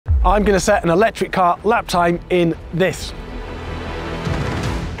I'm going to set an electric car lap time in this.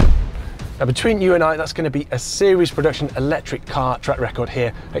 Now between you and I, that's going to be a series production electric car track record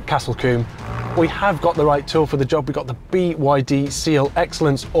here at Castle Combe. We have got the right tool for the job. We've got the BYD Seal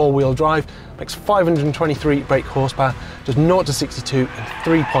Excellence all-wheel drive, makes 523 brake horsepower, does 0 to 62 in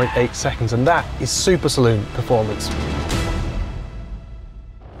 3.8 seconds, and that is super saloon performance.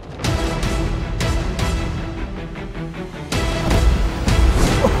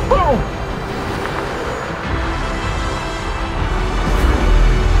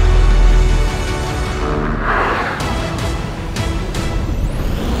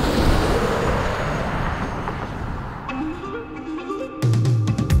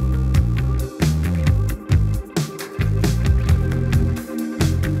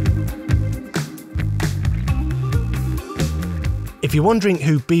 If you're wondering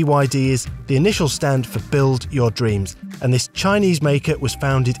who BYD is, the initials stand for Build Your Dreams, and this Chinese maker was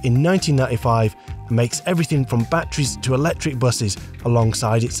founded in 1995 and makes everything from batteries to electric buses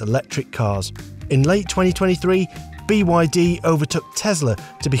alongside its electric cars. In late 2023, BYD overtook Tesla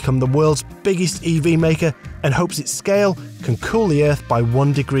to become the world's biggest EV maker and hopes its scale can cool the Earth by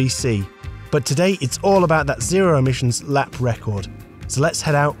 1 degree C. But today it's all about that zero emissions lap record. So let's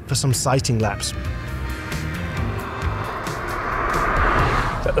head out for some sighting laps.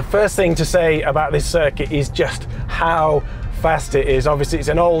 The first thing to say about this circuit is just how fast it is. Obviously it's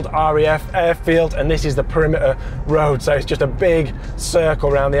an old RAF airfield and this is the perimeter road, so it's just a big circle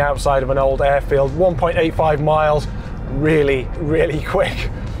around the outside of an old airfield. 1.85 miles, really quick.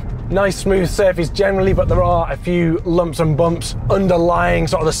 Nice smooth surface generally, but there are a few lumps and bumps underlying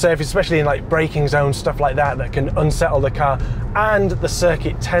sort of the surface, especially in like braking zones, stuff like that, that can unsettle the car. And the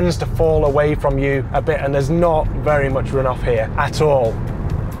circuit tends to fall away from you a bit, and there's not very much runoff here at all.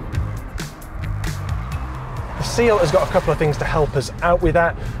 The Seal has got a couple of things to help us out with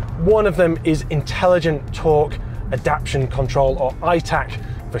that. One of them is Intelligent Torque Adaptation Control, or ITAC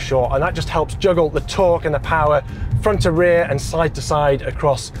for short, and that just helps juggle the torque and the power front to rear and side to side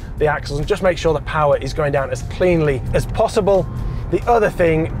across the axles and just make sure the power is going down as cleanly as possible. The other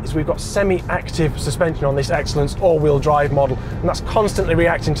thing is we've got semi-active suspension on this Excellence all-wheel drive model, and that's constantly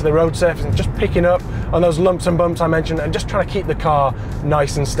reacting to the road surface and just picking up on those lumps and bumps I mentioned and just trying to keep the car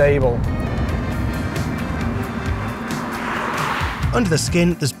nice and stable. Under the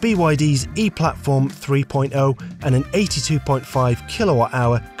skin, there's BYD's E-Platform 3.0 and an 82.5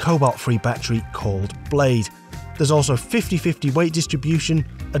 kilowatt-hour cobalt-free battery called Blade. There's also 50-50 weight distribution,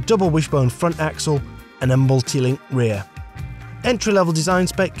 a double wishbone front axle, and a multi-link rear. Entry-level design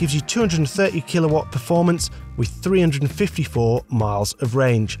spec gives you 230 kilowatt performance with 354 miles of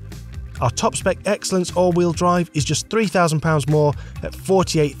range. Our top spec Excellence all-wheel drive is just £3,000 more at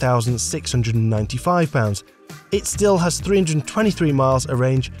 £48,695. It still has 323 miles of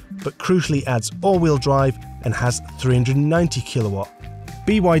range, but crucially adds all-wheel drive and has 390 kilowatt.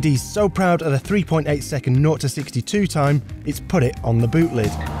 BYD's so proud of the 3.8 second 0 to 62 time, it's put it on the boot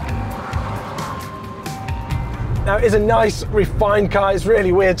lid. Now it's a nice refined car. It's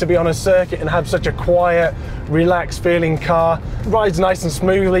really weird to be on a circuit and have such a quiet, relaxed feeling car. Rides nice and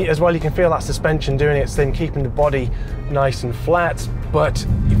smoothly as well. You can feel that suspension doing its thing, keeping the body nice and flat. But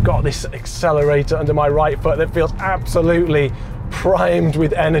you've got this accelerator under my right foot that feels absolutely primed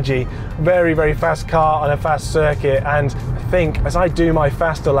with energy. Very fast car on a fast circuit, and I think as I do my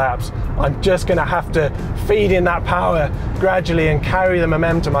faster laps I'm just going to have to feed in that power gradually and carry the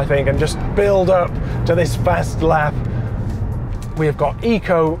momentum, I think, and just build up to this fast lap. We've got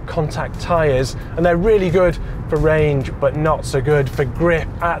eco contact tyres and they're really good for range but not so good for grip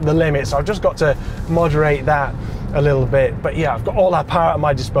at the limit, so I've just got to moderate that a little bit. But yeah, I've got all that power at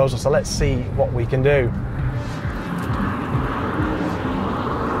my disposal, so let's see what we can do.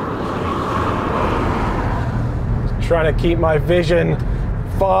 Trying to keep my vision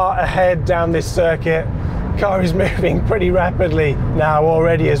far ahead down this circuit. Car is moving pretty rapidly now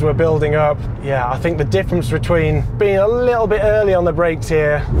already as we're building up. Yeah, I think the difference between being a little bit early on the brakes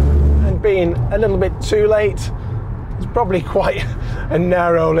here and being a little bit too late is probably quite a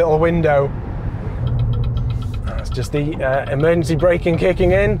narrow little window. That's just the emergency braking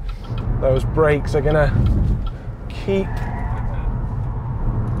kicking in. Those brakes are gonna keep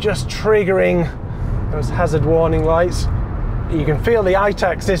just triggering those hazard warning lights. You can feel the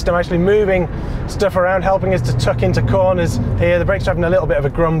ITAC system actually moving stuff around, helping us to tuck into corners here. The brakes are having a little bit of a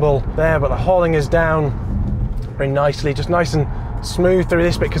grumble there, but they're hauling us down very nicely, just nice and smooth through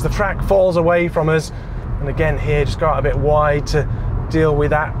this bit because the track falls away from us. And again here, just go out a bit wide to deal with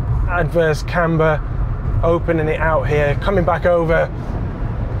that adverse camber, opening it out here, coming back over,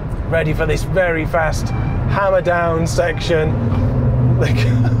 ready for this very fast hammer down section.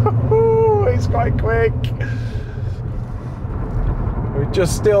 quick. We've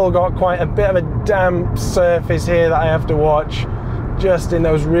just still got quite a bit of a damp surface here that I have to watch, just in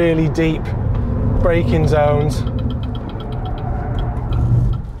those really deep braking zones.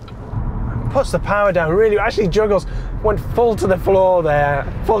 Puts the power down really, actually juggles, went full to the floor there,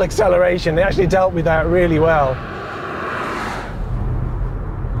 full acceleration. They actually dealt with that really well.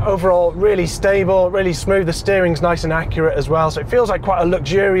 Overall, really stable, really smooth. The steering's nice and accurate as well, so it feels like quite a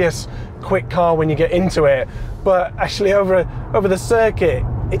luxurious, quick car when you get into it. But actually over the circuit,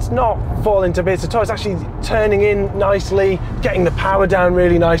 it's not falling to bits at all. It's actually turning in nicely, getting the power down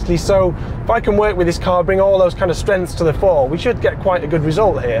really nicely. So if I can work with this car, bring all those kind of strengths to the fore, we should get quite a good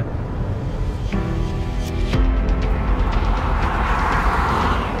result here.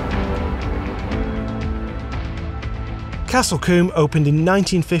 Castle Combe opened in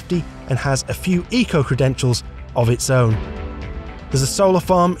 1950 and has a few eco-credentials of its own. There's a solar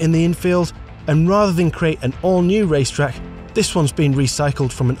farm in the infield, and rather than create an all-new racetrack, this one's been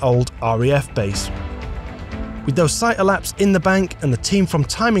recycled from an old RAF base. With those cycle laps in the bank and the team from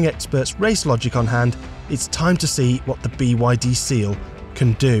timing experts Racelogic on hand, it's time to see what the BYD Seal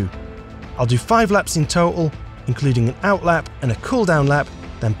can do. I'll do 5 laps in total, including an out lap and a cool down lap,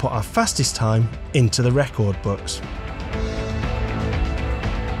 then put our fastest time into the record books.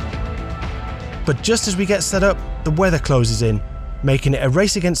 But just as we get set up, the weather closes in, making it a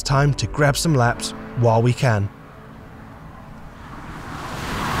race against time to grab some laps while we can.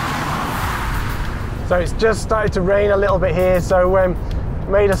 So it's just started to rain a little bit here, so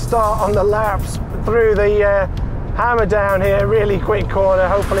made a start on the laps through the hammer down here, really quick corner.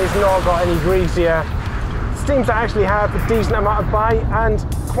 Hopefully it's not got any grease here. Seems to actually have a decent amount of bite, and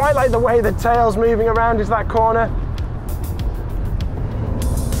quite like the way the tail's moving around into that corner.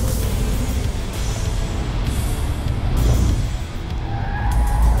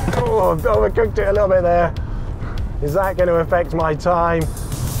 Oh, I've overcooked it a little bit there. Is that going to affect my time?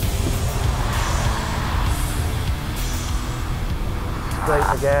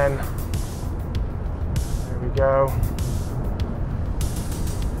 Straight again. There we go.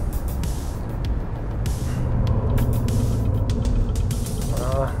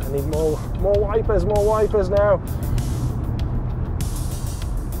 I need more wipers now.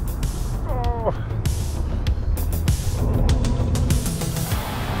 Oh.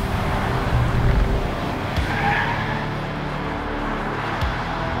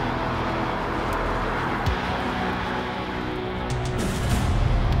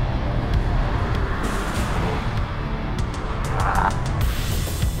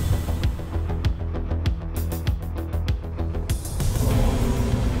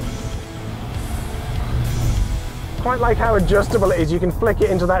 Quite like how adjustable it is. You can flick it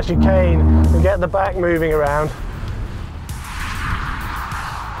into that chicane and get the back moving around.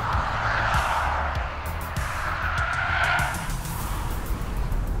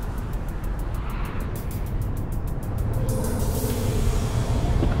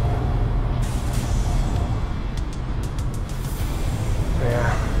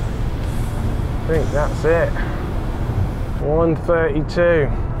 Yeah, I think that's it. 132.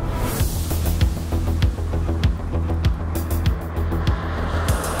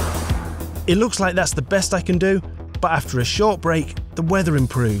 It looks like that's the best I can do, but after a short break, the weather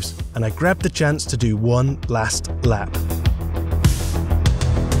improves and I grab the chance to do one last lap.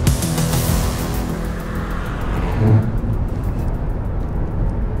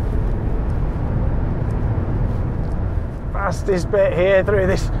 Fastest bit here through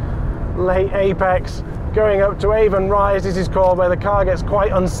this late apex, going up to Avon Rise, this is called, where the car gets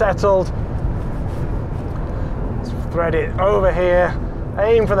quite unsettled. Let's thread it over here.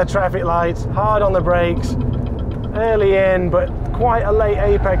 Aim for the traffic lights, hard on the brakes, early in, but quite a late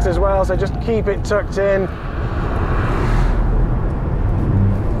apex as well, so just keep it tucked in.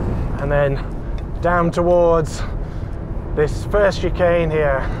 And then down towards this first chicane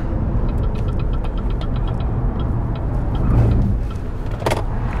here.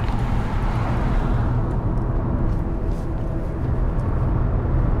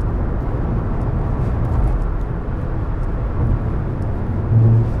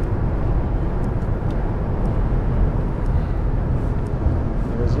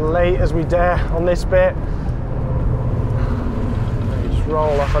 Late as we dare on this bit. Just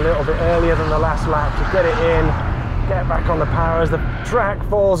roll off a little bit earlier than the last lap to get it in, get back on the power as the track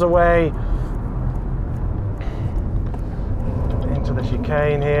falls away into the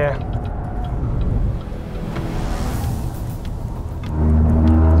chicane here.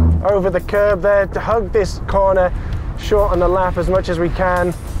 Over the curb there to hug this corner, shorten the lap as much as we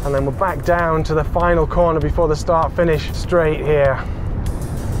can, and then we're back down to the final corner before the start finish straight here.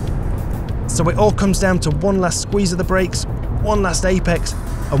 So So it all comes down to one last squeeze of the brakes, one last apex,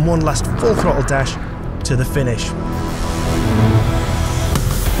 and one last full throttle dash to the finish.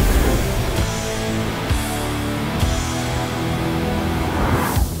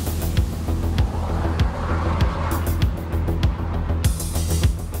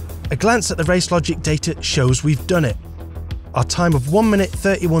 A glance at the Racelogic data shows we've done it. Our time of 1 minute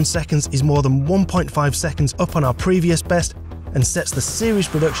 31 seconds is more than 1.5 seconds up on our previous best and sets the series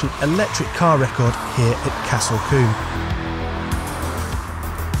production electric car record here at Castle Combe.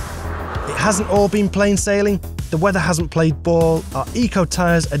 It hasn't all been plain sailing, the weather hasn't played ball, our eco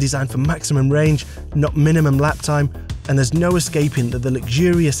tyres are designed for maximum range, not minimum lap time, and there's no escaping that the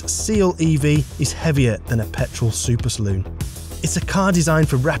luxurious Seal EV is heavier than a petrol super saloon. It's a car designed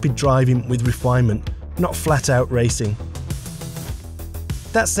for rapid driving with refinement, not flat out racing.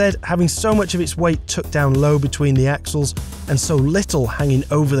 That said, having so much of its weight tucked down low between the axles and so little hanging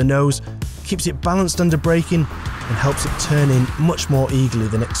over the nose keeps it balanced under braking and helps it turn in much more eagerly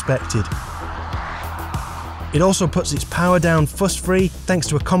than expected. It also puts its power down fuss-free thanks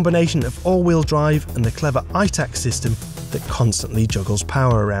to a combination of all-wheel drive and the clever ITAC system that constantly juggles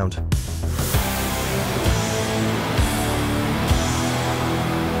power around.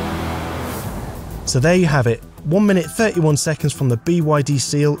 So there you have it. 1 minute 31 seconds from the BYD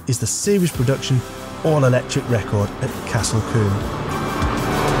Seal is the series production all-electric record at Castle Combe.